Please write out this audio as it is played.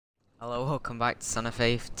Hello, welcome back to Son of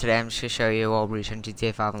Faith. Today I'm just going to show you Wall Breach on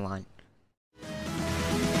GTA 5 Online.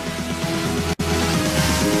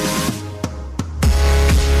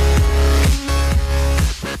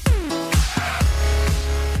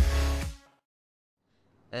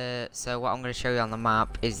 So what I'm going to show you on the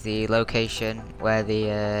map is the location where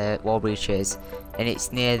the Wall Breach is, and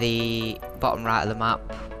it's near the bottom right of the map,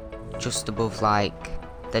 just above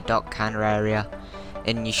like the dock kind of area.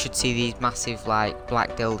 And you should see these massive like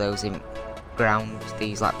black dildos in ground,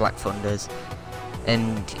 these like black thunders,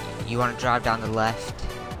 and you want to drive down the left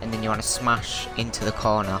and then you want to smash into the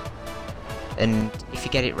corner, and if you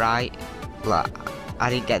get it right, like I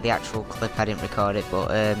didn't get the actual clip, I didn't record it, but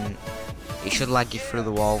it should lag you through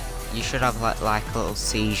the wall. You should have like a little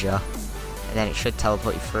seizure and then it should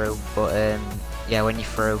teleport you through, but yeah, when you're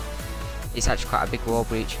through, it's actually quite a big wall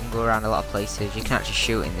breach. You can go around a lot of places. You can actually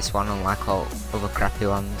shoot in this one, unlike all other crappy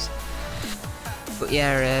ones. But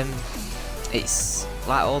yeah, it's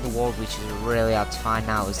like all the wall breaches are really hard to find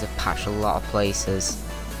now, as they've patched a lot of places.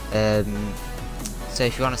 So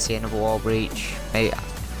if you want to see another wall breach, maybe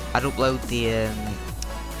I'd upload the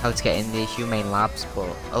how to get in the Humane Labs, but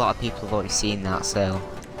a lot of people have already seen that, so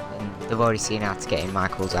they've already seen how to get in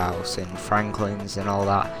Michael's house and Franklin's and all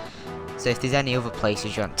that. So if there's any other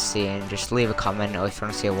places you want to see, and just leave a comment, or if you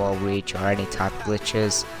want to see a wall breach or any type of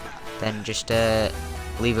glitches, then just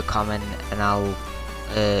leave a comment and I'll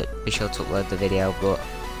be sure to upload the video. But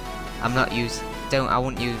I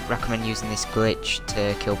wouldn't recommend using this glitch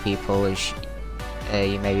to kill people, as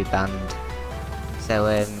you may be banned. So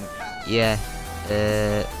yeah,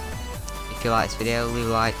 if you like this video, leave a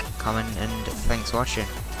like, comment, and thanks for watching.